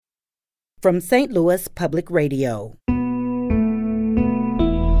from St. Louis Public Radio.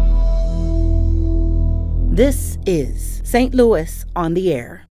 This is St. Louis on the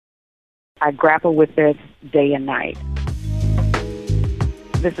Air. I grapple with this day and night.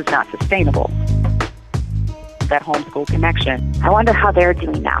 This is not sustainable. That homeschool connection. I wonder how they're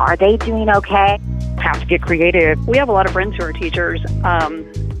doing now. Are they doing okay? Have to get creative. We have a lot of friends who are teachers.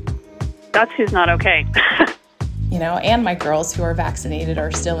 That's who's not okay. And my girls who are vaccinated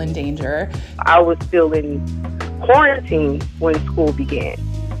are still in danger. I was still in quarantine when school began.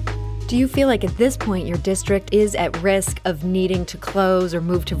 Do you feel like at this point your district is at risk of needing to close or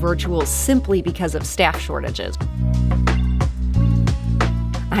move to virtual simply because of staff shortages?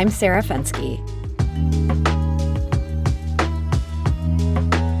 I'm Sarah Fenske.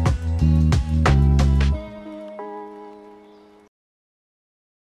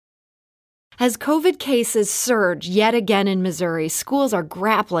 As COVID cases surge yet again in Missouri, schools are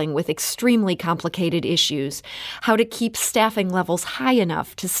grappling with extremely complicated issues. How to keep staffing levels high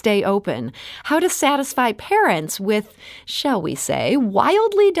enough to stay open. How to satisfy parents with, shall we say,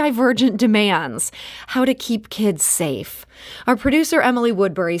 wildly divergent demands. How to keep kids safe. Our producer Emily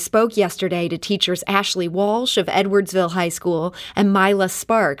Woodbury spoke yesterday to teachers Ashley Walsh of Edwardsville High School and Mila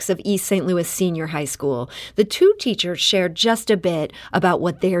Sparks of East St. Louis Senior High School. The two teachers shared just a bit about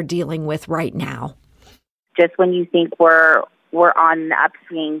what they're dealing with right now. Just when you think we're on the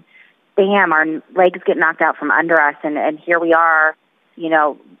upswing, bam, our legs get knocked out from under us, and here we are,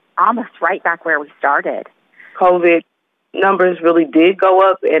 almost right back where we started. COVID numbers really did go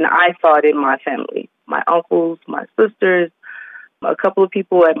up, and I saw it in my family. My uncles, my sisters, a couple of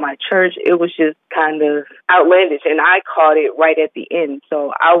people at my church. It was just kind of outlandish, and I caught it right at the end.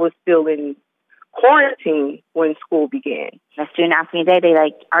 So I was still in quarantine when school began. A student asked me today,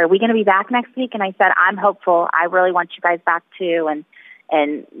 are we going to be back next week? And I said, I'm hopeful. I really want you guys back too.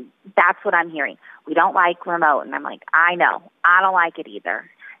 And that's what I'm hearing. We don't like remote. And I'm like, I know. I don't like it either.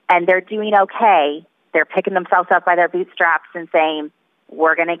 And they're doing okay. They're picking themselves up by their bootstraps and saying,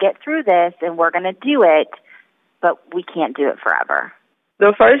 we're going to get through this and we're going to do it, but we can't do it forever.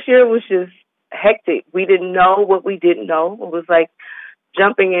 The first year was just hectic. We didn't know what we didn't know. It was like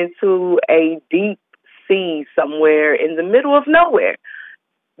jumping into a deep sea somewhere in the middle of nowhere.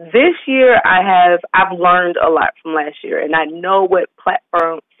 This year I've learned a lot from last year, and I know what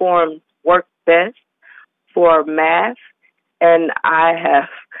platforms work best for math, and I have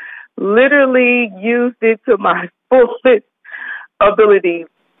literally used it to my fullest ability.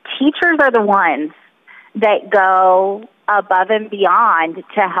 Teachers are the ones that go above and beyond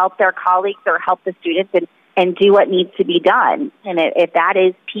to help their colleagues or help the students and do what needs to be done. And if that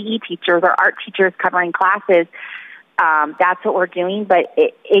is PE teachers or art teachers covering classes, that's what we're doing, but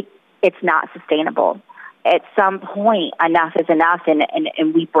it's not sustainable. At some point, enough is enough,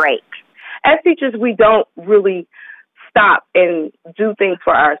 and we break. As teachers, we don't really stop and do things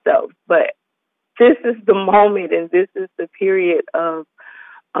for ourselves, but this is the moment and this is the period of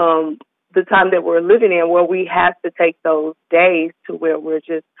the time that we're living in where we have to take those days to where we're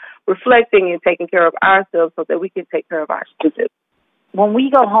just reflecting and taking care of ourselves so that we can take care of our students. When we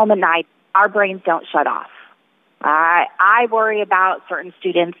go home at night, our brains don't shut off. I worry about certain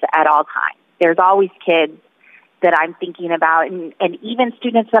students at all times. There's always kids that I'm thinking about, and even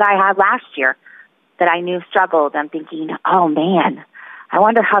students that I had last year that I knew struggled. I'm thinking, oh, man, I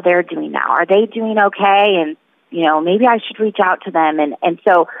wonder how they're doing now. Are they doing okay? And, maybe I should reach out to them. And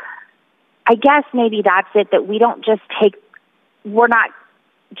so I guess maybe that's it, that we don't just we're not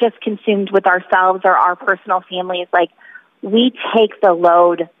just consumed with ourselves or our personal families. Like, we take the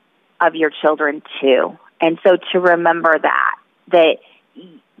load of your children too. And so to remember that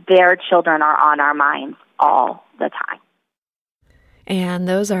their children are on our minds all the time. And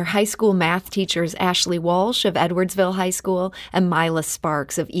those are high school math teachers Ashley Walsh of Edwardsville High School and Mila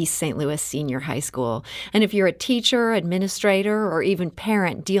Sparks of East St. Louis Senior High School. And if you're a teacher, administrator, or even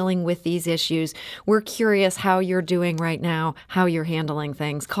parent dealing with these issues, we're curious how you're doing right now, how you're handling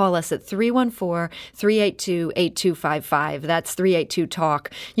things. Call us at 314-382-8255. That's 382-TALK.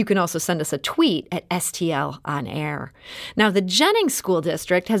 You can also send us a tweet at STL on air. Now, the Jennings School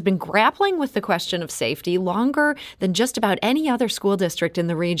District has been grappling with the question of safety longer than just about any other school district in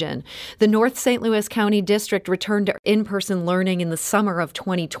the region. The North St. Louis County District returned to in-person learning in the summer of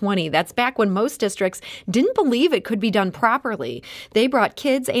 2020. That's back when most districts didn't believe it could be done properly. They brought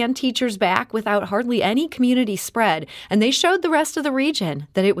kids and teachers back without hardly any community spread, and they showed the rest of the region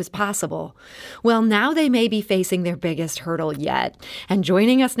that it was possible. Well, now they may be facing their biggest hurdle yet. And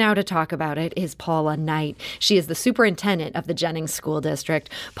joining us now to talk about it is Paula Knight. She is the superintendent of the Jennings School District.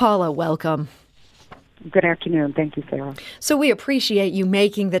 Paula, welcome. Good afternoon. Thank you, Sarah. So we appreciate you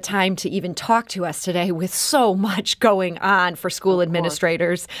making the time to even talk to us today with so much going on for school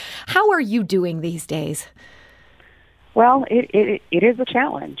administrators. How are you doing these days? Well, it is a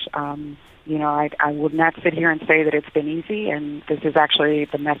challenge. I would not sit here and say that it's been easy, and this is actually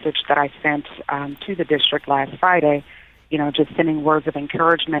the message that I sent to the district last Friday, just sending words of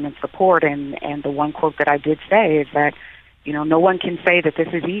encouragement and support, and the one quote that I did say is that, no one can say that this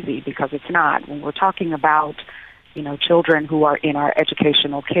is easy because it's not. When we're talking about, children who are in our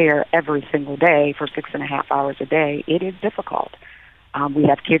educational care every single day for 6.5 hours a day, it is difficult. We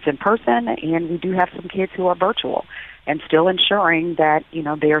have kids in person, and we do have some kids who are virtual, and still ensuring that,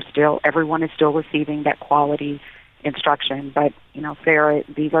 everyone is still receiving that quality instruction. But, Sarah,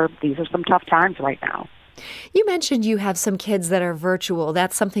 these are some tough times right now. You mentioned you have some kids that are virtual.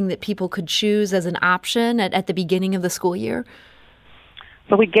 That's something that people could choose as an option at the beginning of the school year?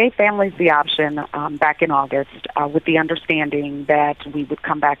 So we gave families the option back in August with the understanding that we would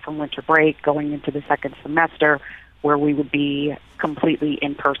come back from winter break going into the second semester where we would be completely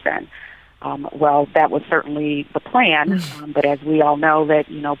in person. Well, that was certainly the plan, but as we all know that,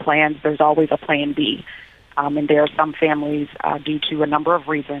 plans, there's always a plan B. And there are some families, due to a number of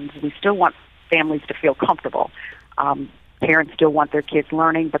reasons, we still want families to feel comfortable. Parents still want their kids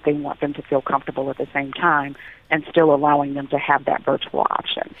learning, but they want them to feel comfortable at the same time and still allowing them to have that virtual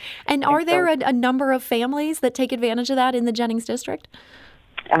option. And are there a number of families that take advantage of that in the Jennings District?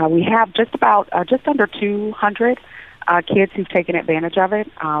 We have just under 200 kids who've taken advantage of it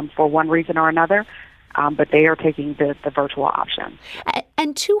for one reason or another, but they are taking the virtual option.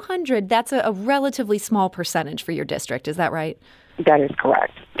 And 200, that's a relatively small percentage for your district, is that right? That is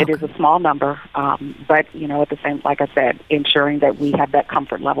correct. It is a small number, but, at the same, like I said, ensuring that we have that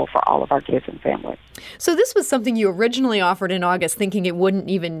comfort level for all of our kids and families. So this was something you originally offered in August, thinking it wouldn't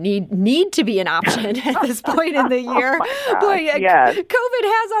even need to be an option at this point in the year. Boy, yes. COVID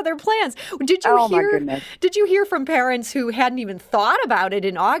has other plans. Did you hear from parents who hadn't even thought about it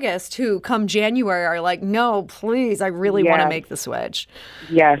in August, who come January are like, no, please, I really want to make the switch?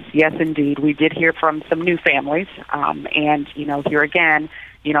 Yes, indeed. We did hear from some new families, and, here again,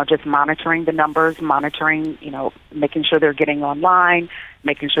 just monitoring the numbers, making sure they're getting online,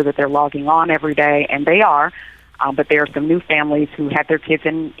 making sure that they're logging on every day, and they are. But there are some new families who had their kids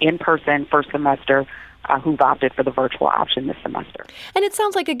in person first semester who've opted for the virtual option this semester. And it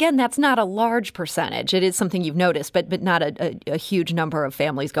sounds like, again, that's not a large percentage. It is something you've noticed, but not a huge number of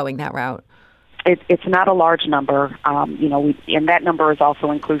families going that route. It's not a large number. And that number is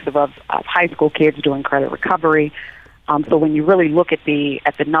also inclusive of high school kids doing credit recovery. So when you really look at the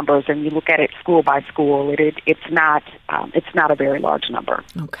numbers and you look at it school by school, it's not a very large number.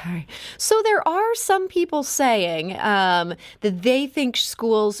 Okay. So there are some people saying that they think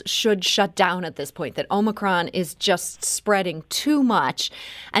schools should shut down at this point, that Omicron is just spreading too much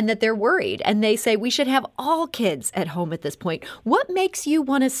and that they're worried. And they say we should have all kids at home at this point. What makes you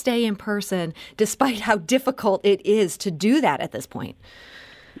want to stay in person despite how difficult it is to do that at this point?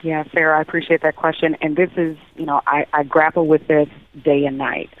 Yeah, Sarah, I appreciate that question. And this is, I grapple with this day and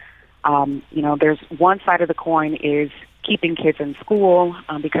night. There's one side of the coin is keeping kids in school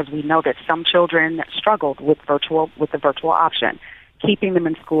because we know that some children struggled with the virtual option. Keeping them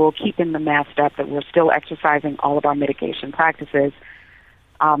in school, keeping them masked up, that we're still exercising all of our mitigation practices.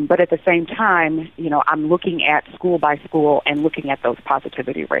 But at the same time, I'm looking at school by school and looking at those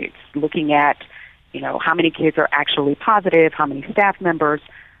positivity rates, looking at, how many kids are actually positive, how many staff members.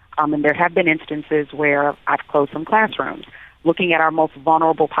 And there have been instances where I've closed some classrooms, looking at our most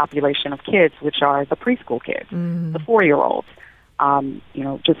vulnerable population of kids, which are the preschool kids, the 4-year-olds,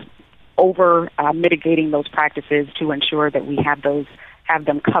 just over mitigating those practices to ensure that we have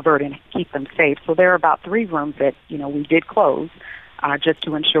them covered and keep them safe. So there are about 3 rooms that, we did close just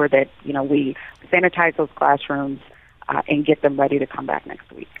to ensure that, we sanitize those classrooms and get them ready to come back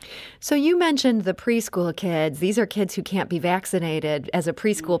next week. So you mentioned the preschool kids. These are kids who can't be vaccinated. As a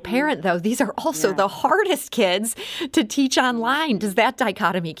preschool parent, though, these are also the hardest kids to teach online. Does that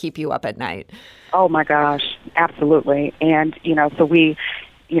dichotomy keep you up at night? Oh, my gosh, absolutely. And, so we,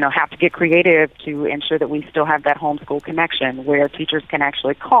 have to get creative to ensure that we still have that homeschool connection where teachers can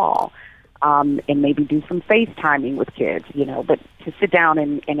actually call and maybe do some FaceTiming with kids, but to sit down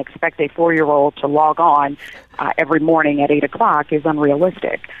and expect a 4-year-old to log on every morning at 8 o'clock is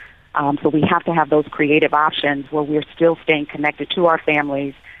unrealistic. So we have to have those creative options where we're still staying connected to our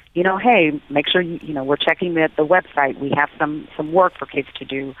families. Hey, make sure we're checking the website. We have some work for kids to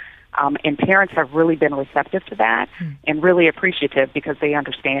do And parents have really been receptive to that and really appreciative because they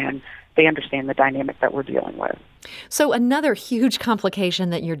understand the dynamic that we're dealing with. So another huge complication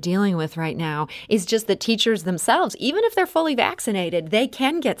that you're dealing with right now is just that teachers themselves, even if they're fully vaccinated, they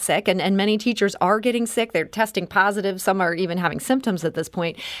can get sick, and many teachers are getting sick. They're testing positive. Some are even having symptoms at this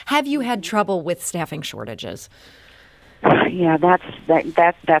point. Have you had trouble with staffing shortages? Yeah,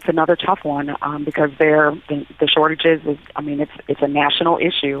 that's another tough one because the shortages is, it's a national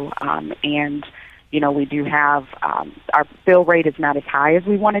issue, and we do have our bill rate is not as high as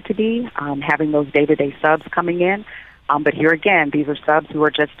we want it to be, having those day-to-day subs coming in. But here again, these are subs who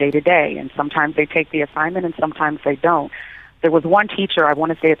are just day-to-day, and sometimes they take the assignment and sometimes they don't. There was one teacher, I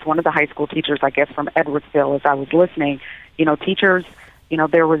want to say it's one of the high school teachers, I guess, from Edwardsville, as I was listening. Teachers,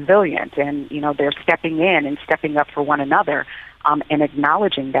 they're resilient and, they're stepping in and stepping up for one another and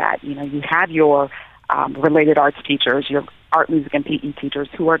acknowledging that. You have your related arts teachers, your art, music, and PE teachers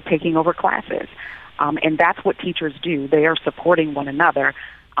who are taking over classes. And that's what teachers do. They are supporting one another.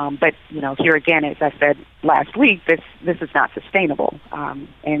 But, here again, as I said last week, this is not sustainable.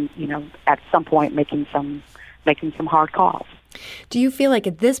 And, at some point making some hard calls. Do you feel like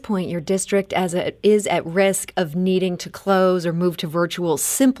at this point your district is at risk of needing to close or move to virtual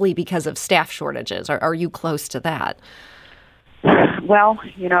simply because of staff shortages? Are you close to that? Well,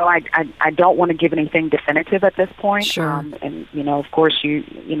 I don't want to give anything definitive at this point. Sure. And, of course,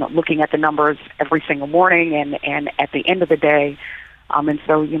 looking at the numbers every single morning and at the end of the day. And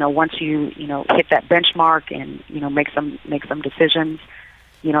so, once you hit that benchmark and, make some decisions,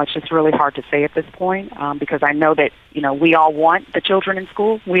 it's just really hard to say at this point because I know that, we all want the children in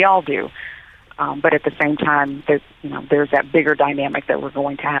school. We all do. But at the same time, there's that bigger dynamic that we're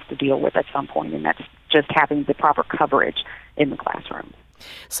going to have to deal with at some point, and that's just having the proper coverage in the classroom.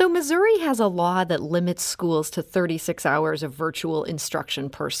 So Missouri has a law that limits schools to 36 hours of virtual instruction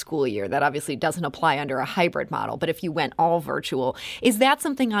per school year. That obviously doesn't apply under a hybrid model, but if you went all virtual, is that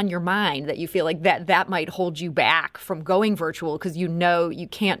something on your mind that you feel like that might hold you back from going virtual because you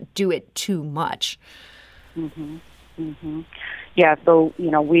can't do it too much? Mm-hmm. Mm-hmm. Yeah, so,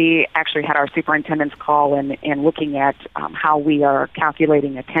 we actually had our superintendent's call and looking at how we are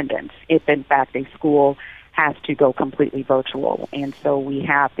calculating attendance if, in fact, a school has to go completely virtual. And so we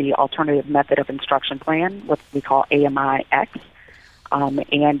have the alternative method of instruction plan, what we call AMI-X,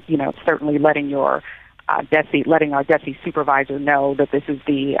 and, certainly letting our DESE supervisor know that this is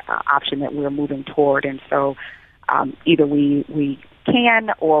the option that we're moving toward. And so either we can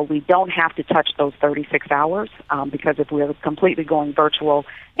or we don't have to touch those 36 hours because if we're completely going virtual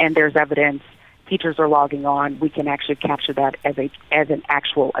and there's evidence, teachers are logging on, we can actually capture that as an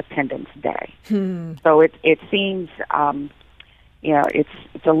actual attendance day. So it seems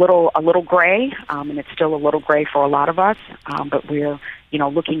it's a little gray, and it's still a little gray for a lot of us. But we're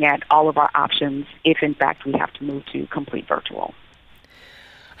looking at all of our options if in fact we have to move to complete virtual.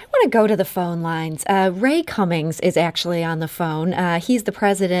 I want to go to the phone lines. Ray Cummings is actually on the phone. He's the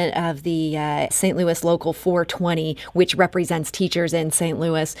president of the St. Louis Local 420, which represents teachers in St.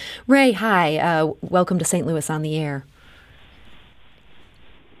 Louis. Ray, hi. Welcome to St. Louis on the Air.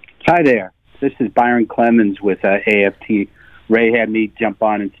 Hi there. This is Byron Clemens with AFT. Ray had me jump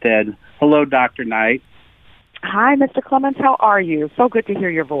on instead. Hello, Dr. Knight. Hi, Mr. Clemens. How are you? So good to hear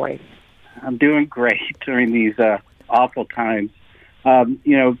your voice. I'm doing great during these awful times.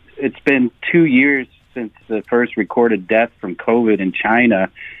 It's been 2 years since the first recorded death from COVID in China,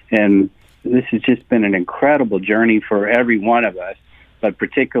 and this has just been an incredible journey for every one of us, but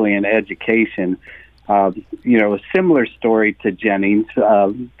particularly in education. A similar story to Jennings,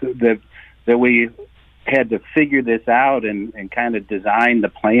 that we had to figure this out and kind of design the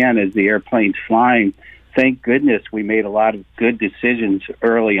plan as the airplane's flying. Thank goodness we made a lot of good decisions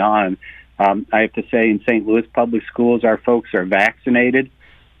early on. I have to say, in St. Louis Public Schools, our folks are vaccinated.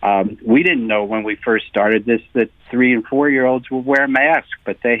 We didn't know when we first started this that 3- and 4-year-olds will wear masks,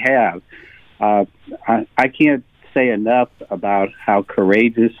 but they have. I can't say enough about how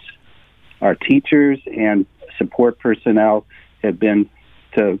courageous our teachers and support personnel have been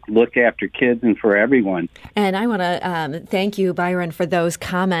to look after kids and for everyone. And I want to thank you, Byron, for those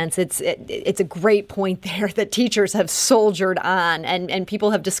comments. It's a great point there that teachers have soldiered on and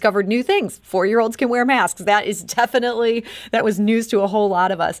people have discovered new things. 4-year-olds can wear masks. That was news to a whole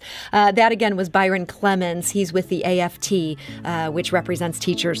lot of us. That, again, was Byron Clemens. He's with the AFT, which represents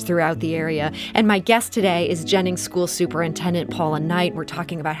teachers throughout the area. And my guest today is Jennings School Superintendent Paula Knight. We're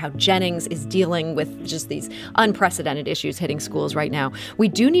talking about how Jennings is dealing with just these unprecedented issues hitting schools right now. We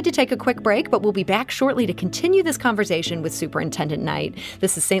do need to take a quick break, but we'll be back shortly to continue this conversation with Superintendent Knight.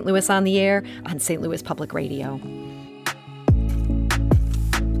 This is St. Louis on the Air on St. Louis Public Radio.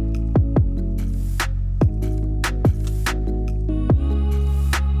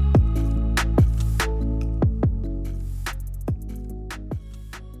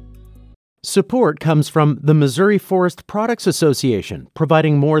 Support comes from the Missouri Forest Products Association,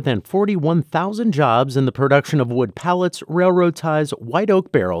 providing more than 41,000 jobs in the production of wood pallets, railroad ties, white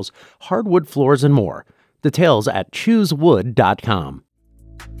oak barrels, hardwood floors, and more. Details at choosewood.com.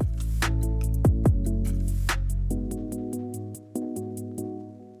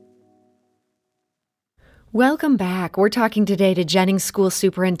 Welcome back. We're talking today to Jennings School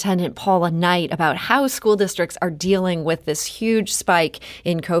Superintendent Paula Knight about how school districts are dealing with this huge spike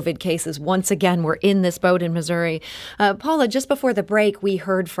in COVID cases. Once again, we're in this boat in Missouri. Paula, just before the break, we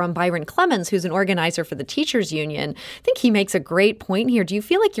heard from Byron Clemens, who's an organizer for the Teachers Union. I think he makes a great point here. Do you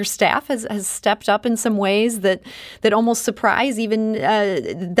feel like your staff has stepped up in some ways that almost surprise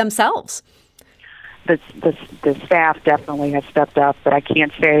even themselves? The staff definitely has stepped up, but I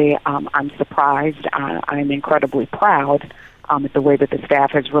can't say I'm surprised. I'm incredibly proud at the way that the staff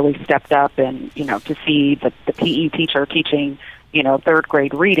has really stepped up, and to see the PE teacher teaching third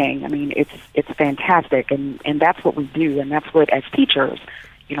grade reading. I mean, it's fantastic, and that's what we do, and that's what, as teachers,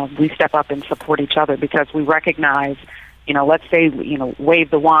 we step up and support each other, because we recognize, let's say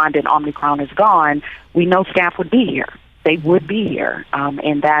wave the wand and Omicron is gone, we know staff would be here. They would be here,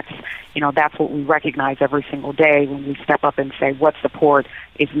 and that's what we recognize every single day when we step up and say what support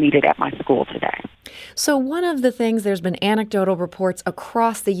is needed at my school today. So one of the things, there's been anecdotal reports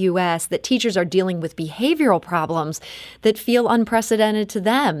across the U.S. that teachers are dealing with behavioral problems that feel unprecedented to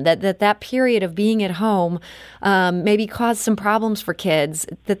them, that period of being at home maybe caused some problems for kids,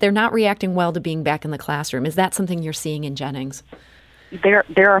 that they're not reacting well to being back in the classroom. Is that something you're seeing in Jennings?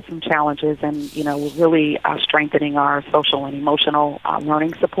 There are some challenges, and we're really strengthening our social and emotional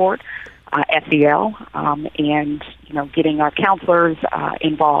learning support, SEL, and getting our counselors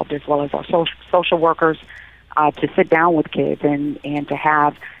involved, as well as our social workers, to sit down with kids and to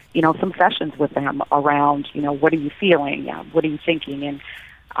have some sessions with them around what are you feeling, what are you thinking,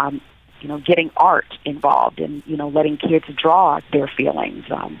 and getting art involved, and letting kids draw their feelings,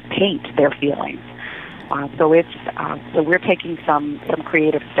 paint their feelings. So we're taking some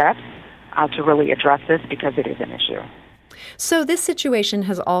creative steps to really address this, because it is an issue. So this situation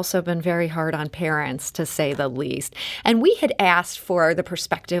has also been very hard on parents, to say the least. And we had asked for the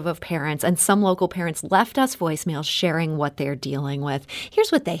perspective of parents, and some local parents left us voicemails sharing what they're dealing with.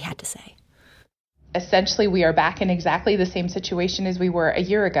 Here's what they had to say. Essentially, we are back in exactly the same situation as we were a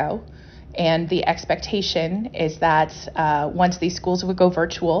year ago. And the expectation is that once these schools would go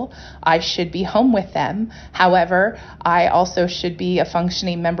virtual, I should be home with them. However, I also should be a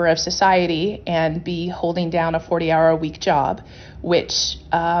functioning member of society and be holding down a 40-hour-a-week job, which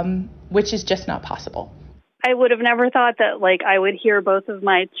is just not possible. I would have never thought that I would hear both of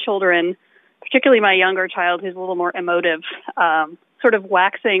my children, particularly my younger child, who's a little more emotive, sort of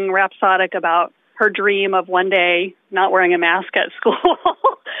waxing rhapsodic about her dream of one day not wearing a mask at school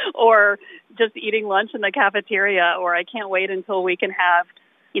or just eating lunch in the cafeteria, or I can't wait until we can have,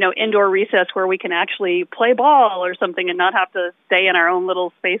 indoor recess where we can actually play ball or something and not have to stay in our own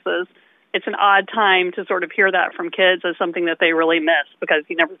little spaces. It's an odd time to sort of hear that from kids as something that they really miss, because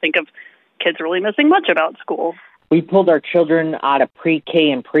you never think of kids really missing much about school. We pulled our children out of pre-K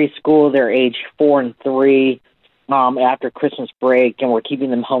and preschool. They're age 4 and 3. After Christmas break, and we're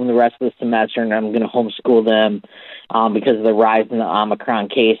keeping them home the rest of the semester, and I'm going to homeschool them because of the rise in the Omicron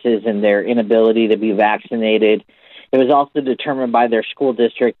cases and their inability to be vaccinated. It was also determined by their school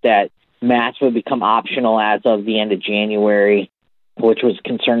district that masks would become optional as of the end of January, which was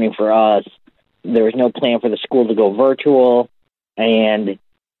concerning for us. There was no plan for the school to go virtual, and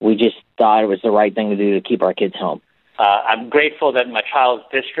we just thought it was the right thing to do to keep our kids home. I'm grateful that my child's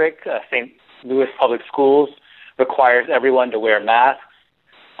district, St. Louis Public Schools, requires everyone to wear masks.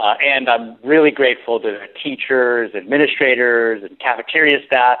 And I'm really grateful to the teachers, administrators, and cafeteria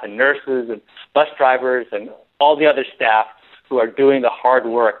staff, and nurses, and bus drivers, and all the other staff who are doing the hard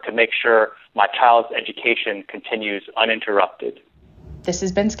work to make sure my child's education continues uninterrupted. This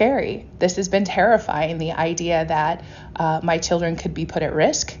has been scary. This has been terrifying, the idea that my children could be put at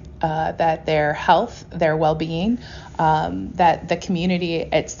risk, that their health, their well-being, that the community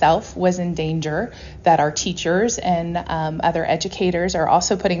itself was in danger, that our teachers and other educators are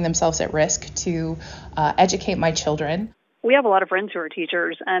also putting themselves at risk to educate my children. We have a lot of friends who are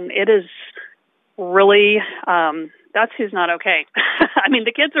teachers, and it is really, that's who's not okay. I mean,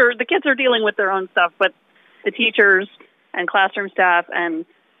 the kids are dealing with their own stuff, but the teachers and classroom staff and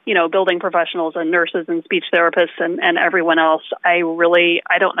building professionals and nurses and speech therapists and everyone else, I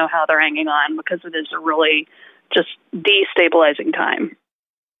don't know how they're hanging on, because it is a really just destabilizing time.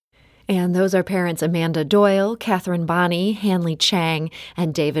 And those are parents Amanda Doyle, Catherine Bonney, Hanley Chang,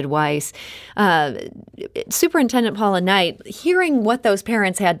 and David Weiss. Superintendent Paula Knight, hearing what those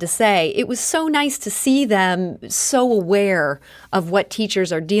parents had to say, it was so nice to see them so aware of what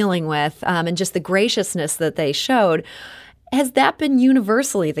teachers are dealing with and just the graciousness that they showed. Has that been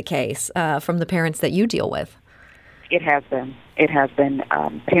universally the case from the parents that you deal with? It has been. It has been.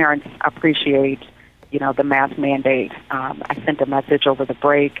 Parents appreciate, the mask mandate. I sent a message over the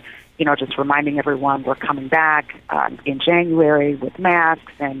break, just reminding everyone we're coming back in January with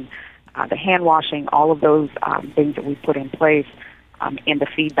masks and the hand washing, all of those things that we put in place. And the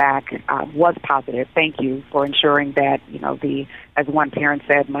feedback was positive. Thank you for ensuring that, as one parent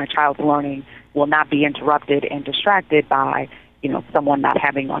said, my child's learning will not be interrupted and distracted by, someone not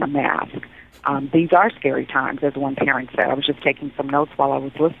having on a mask. These are scary times, as one parent said. I was just taking some notes while I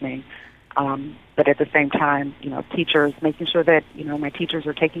was listening. But at the same time, teachers, making sure that, my teachers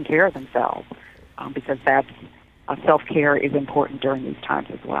are taking care of themselves because that's self-care is important during these times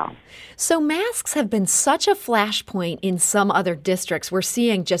as well. So masks have been such a flashpoint in some other districts. We're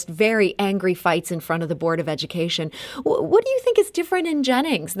seeing just very angry fights in front of the Board of Education. What do you think is different in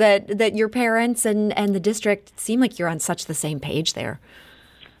Jennings that your parents and the district seem like you're on such the same page there?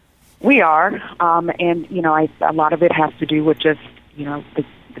 We are, and a lot of it has to do with just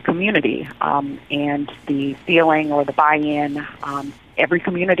the community and the feeling or the buy-in. Every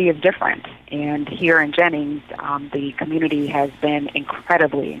community is different, and here in Jennings, the community has been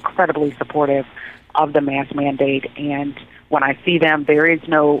incredibly supportive of the mask mandate. And when I see them, there is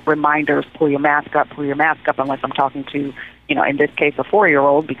no reminders: pull your mask up, unless I'm talking to, in this case, a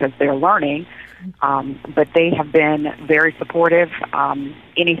 4-year-old because they're learning. But they have been very supportive.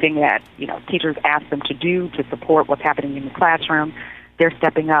 Anything that, teachers ask them to do to support what's happening in the classroom, they're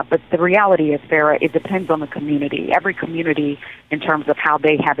stepping up. But the reality is, Sarah, it depends on the community. Every community, in terms of how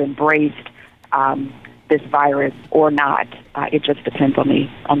they have embraced this virus or not, it just depends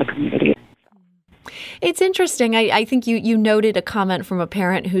on the community. It's interesting. I think you noted a comment from a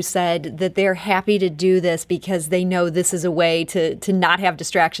parent who said that they're happy to do this because they know this is a way to not have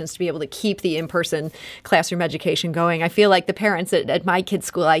distractions, to be able to keep the in-person classroom education going. I feel like the parents at my kids'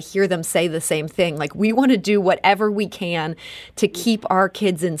 school, I hear them say the same thing. Like, we want to do whatever we can to keep our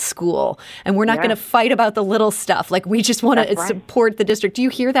kids in school. And we're not going to fight about the little stuff. Like, we just want to support the district. Do you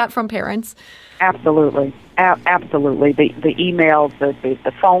hear that from parents? Absolutely. Absolutely. The emails,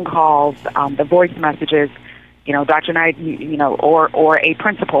 the phone calls, the voice messages, Dr. Knight, or a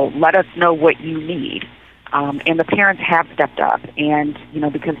principal, let us know what you need. And the parents have stepped up, and,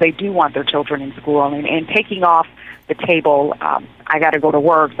 because they do want their children in school. And taking off the table, I got to go to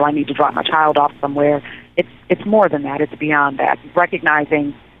work, so I need to drop my child off somewhere. It's more than that. It's beyond that.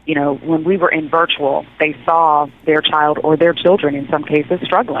 Recognizing, when we were in virtual, they saw their child or their children, in some cases,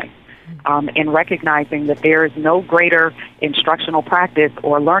 struggling. And recognizing that there is no greater instructional practice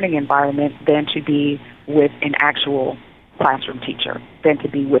or learning environment than to be with an actual classroom teacher, than to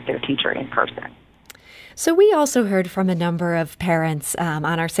be with their teacher in person. So we also heard from a number of parents on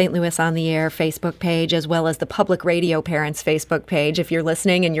our St. Louis on the Air Facebook page, as well as the Public Radio Parents Facebook page. If you're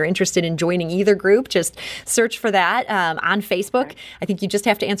listening and you're interested in joining either group, just search for that on Facebook. Okay. I think you just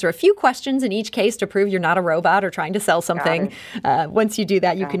have to answer a few questions in each case to prove you're not a robot or trying to sell something. Once you do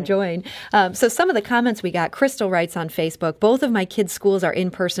that, you can join. So some of the comments we got, Crystal writes on Facebook, both of my kids' schools are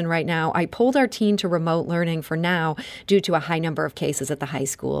in person right now. I pulled our teen to remote learning for now due to a high number of cases at the high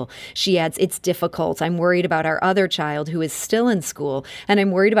school. She adds, it's difficult. I'm worried about our other child who is still in school, and I'm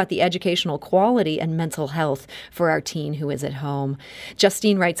worried about the educational quality and mental health for our teen who is at home.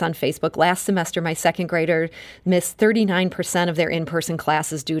 Justine writes on Facebook, last semester my second grader missed 39% of their in-person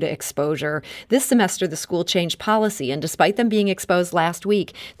classes due to exposure. This semester the school changed policy, and despite them being exposed last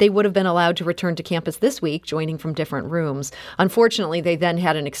week, they would have been allowed to return to campus this week, joining from different rooms. Unfortunately, they then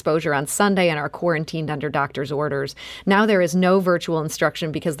had an exposure on Sunday and are quarantined under doctor's orders. Now there is no virtual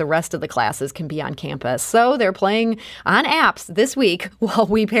instruction because the rest of the classes can be on campus. So they're playing on apps this week while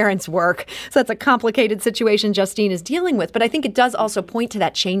we parents work. So that's a complicated situation Justine is dealing with. But I think it does also point to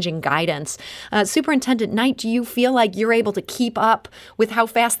that changing guidance. Superintendent Knight, do you feel like you're able to keep up with how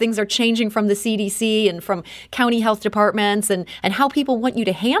fast things are changing from the CDC and from county health departments and how people want you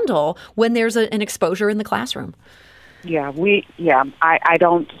to handle when there's an exposure in the classroom? I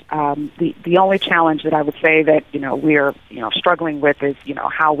don't, the only challenge that I would say that, we're, struggling with is,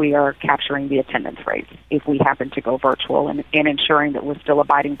 how we are capturing the attendance rates if we happen to go virtual and ensuring that we're still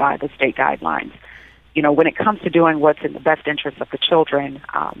abiding by the state guidelines. When it comes to doing what's in the best interest of the children,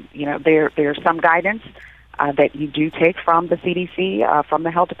 there's some guidance, that you do take from the CDC, from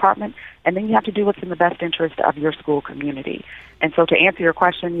the health department, and then you have to do what's in the best interest of your school community. And so to answer your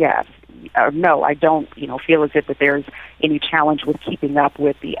question, yes. No, I don't, feel as if that there's any challenge with keeping up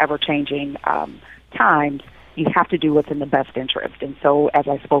with the ever-changing times. You have to do what's in the best interest. And so, as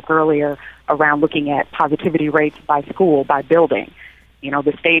I spoke earlier, around looking at positivity rates by school, by building,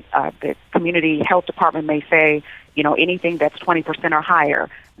 the state, the community health department may say, anything that's 20% or higher,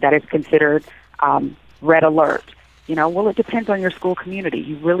 that is considered red alert. Well, it depends on your school community.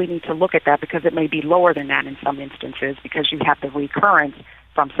 You really need to look at that because it may be lower than that in some instances because you have the recurrence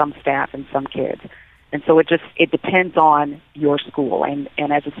from some staff and some kids. And so it depends on your school and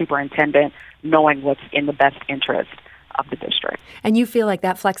as a superintendent, knowing what's in the best interest of the district. And you feel like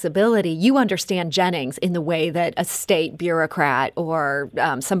that flexibility, you understand Jennings in the way that a state bureaucrat or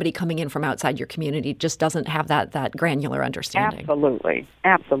somebody coming in from outside your community just doesn't have that granular understanding. Absolutely.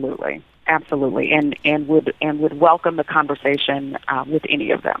 And would welcome the conversation with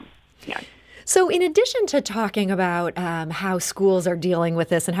any of them. Yeah. So in addition to talking about how schools are dealing with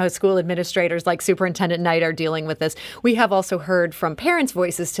this and how school administrators like Superintendent Knight are dealing with this, we have also heard from parents'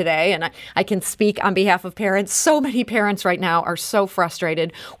 voices today, and I can speak on behalf of parents. So many parents right now are so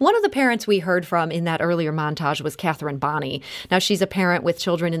frustrated. One of the parents we heard from in that earlier montage was Catherine Bonney. Now, she's a parent with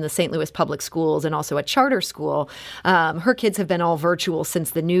children in the St. Louis Public Schools and also a charter school. Her kids have been all virtual since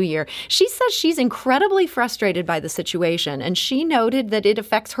the new year. She says she's incredibly frustrated by the situation, and she noted that it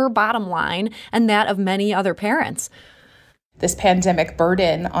affects her bottom line and that of many other parents. This pandemic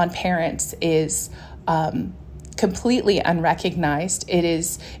burden on parents is completely unrecognized. It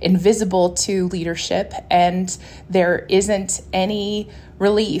is invisible to leadership, and there isn't any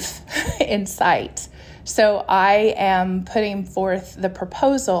relief in sight. So I am putting forth the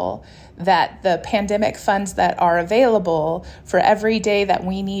proposal that the pandemic funds that are available for every day that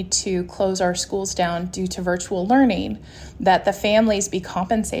we need to close our schools down due to virtual learning, that the families be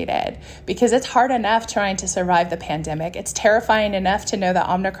compensated, because it's hard enough trying to survive the pandemic. It's terrifying enough to know that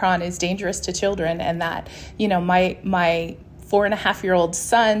Omicron is dangerous to children and that, my 4.5-year-old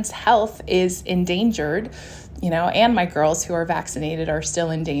son's health is endangered, and my girls who are vaccinated are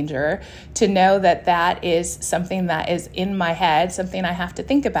still in danger. To know that that is something that is in my head, something I have to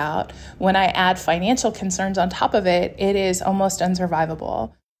think about. When I add financial concerns on top of it, it is almost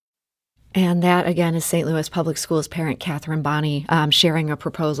unsurvivable. And that, again, is St. Louis Public Schools parent Catherine Bonney sharing a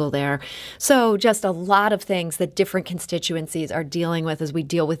proposal there. So just a lot of things that different constituencies are dealing with as we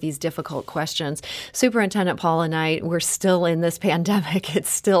deal with these difficult questions. Superintendent Paula Knight, we're still in this pandemic. It's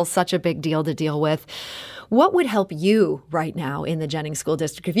still such a big deal to deal with. What would help you right now in the Jennings School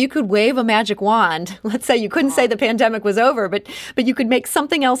District? If you could wave a magic wand, let's say you couldn't say the pandemic was over, but you could make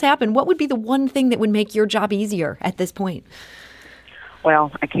something else happen, what would be the one thing that would make your job easier at this point?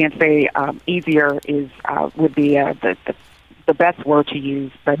 Well, I can't say easier would be the best word to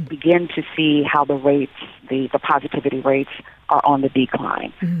use, but begin to see how the rates, the positivity rates are on the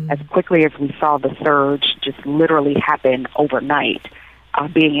decline. As quickly as we saw the surge just literally happen overnight,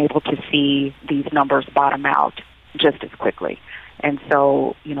 being able to see these numbers bottom out just as quickly. And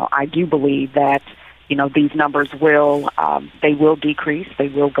so, I do believe that, these numbers will decrease, they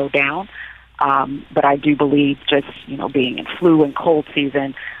will go down. But I do believe just, being in flu and cold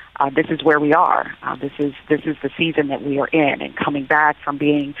season, this is where we are. This is the season that we are in, and coming back from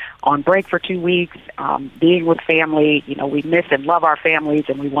being on break for 2 weeks, being with family, we miss and love our families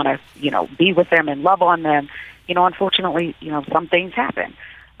and we want to, be with them and love on them. Unfortunately, some things happen.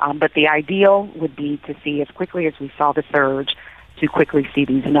 But the ideal would be to see as quickly as we saw the surge, to quickly see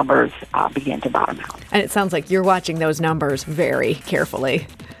these numbers begin to bottom out. And it sounds like you're watching those numbers very carefully.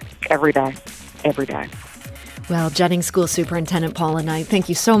 Every day. Well, Jennings School Superintendent Paula Knight, thank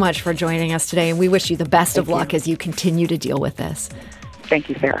you so much for joining us today, and we wish you the best of luck as you continue to deal with this. Thank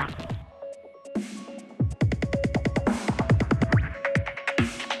you, Sarah.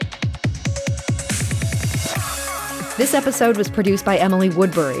 This episode was produced by Emily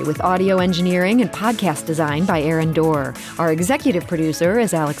Woodbury with audio engineering and podcast design by Aaron Dorr. Our executive producer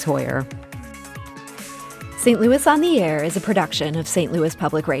is Alex Hoyer. St. Louis on the Air is a production of St. Louis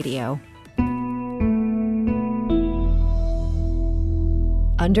Public Radio.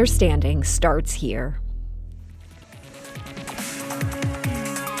 Understanding starts here.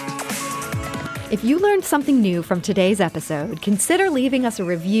 If you learned something new from today's episode, consider leaving us a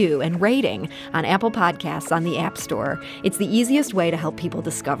review and rating on Apple Podcasts on the App Store. It's the easiest way to help people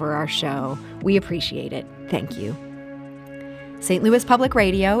discover our show. We appreciate it. Thank you. St. Louis Public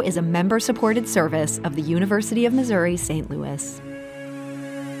Radio is a member-supported service of the University of Missouri, St. Louis.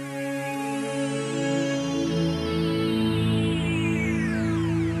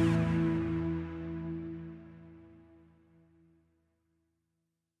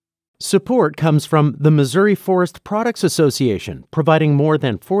 Support comes from the Missouri Forest Products Association, providing more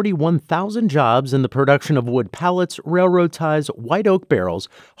than 41,000 jobs in the production of wood pallets, railroad ties, white oak barrels,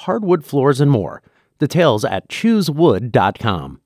 hardwood floors, and more. Details at choosewood.com.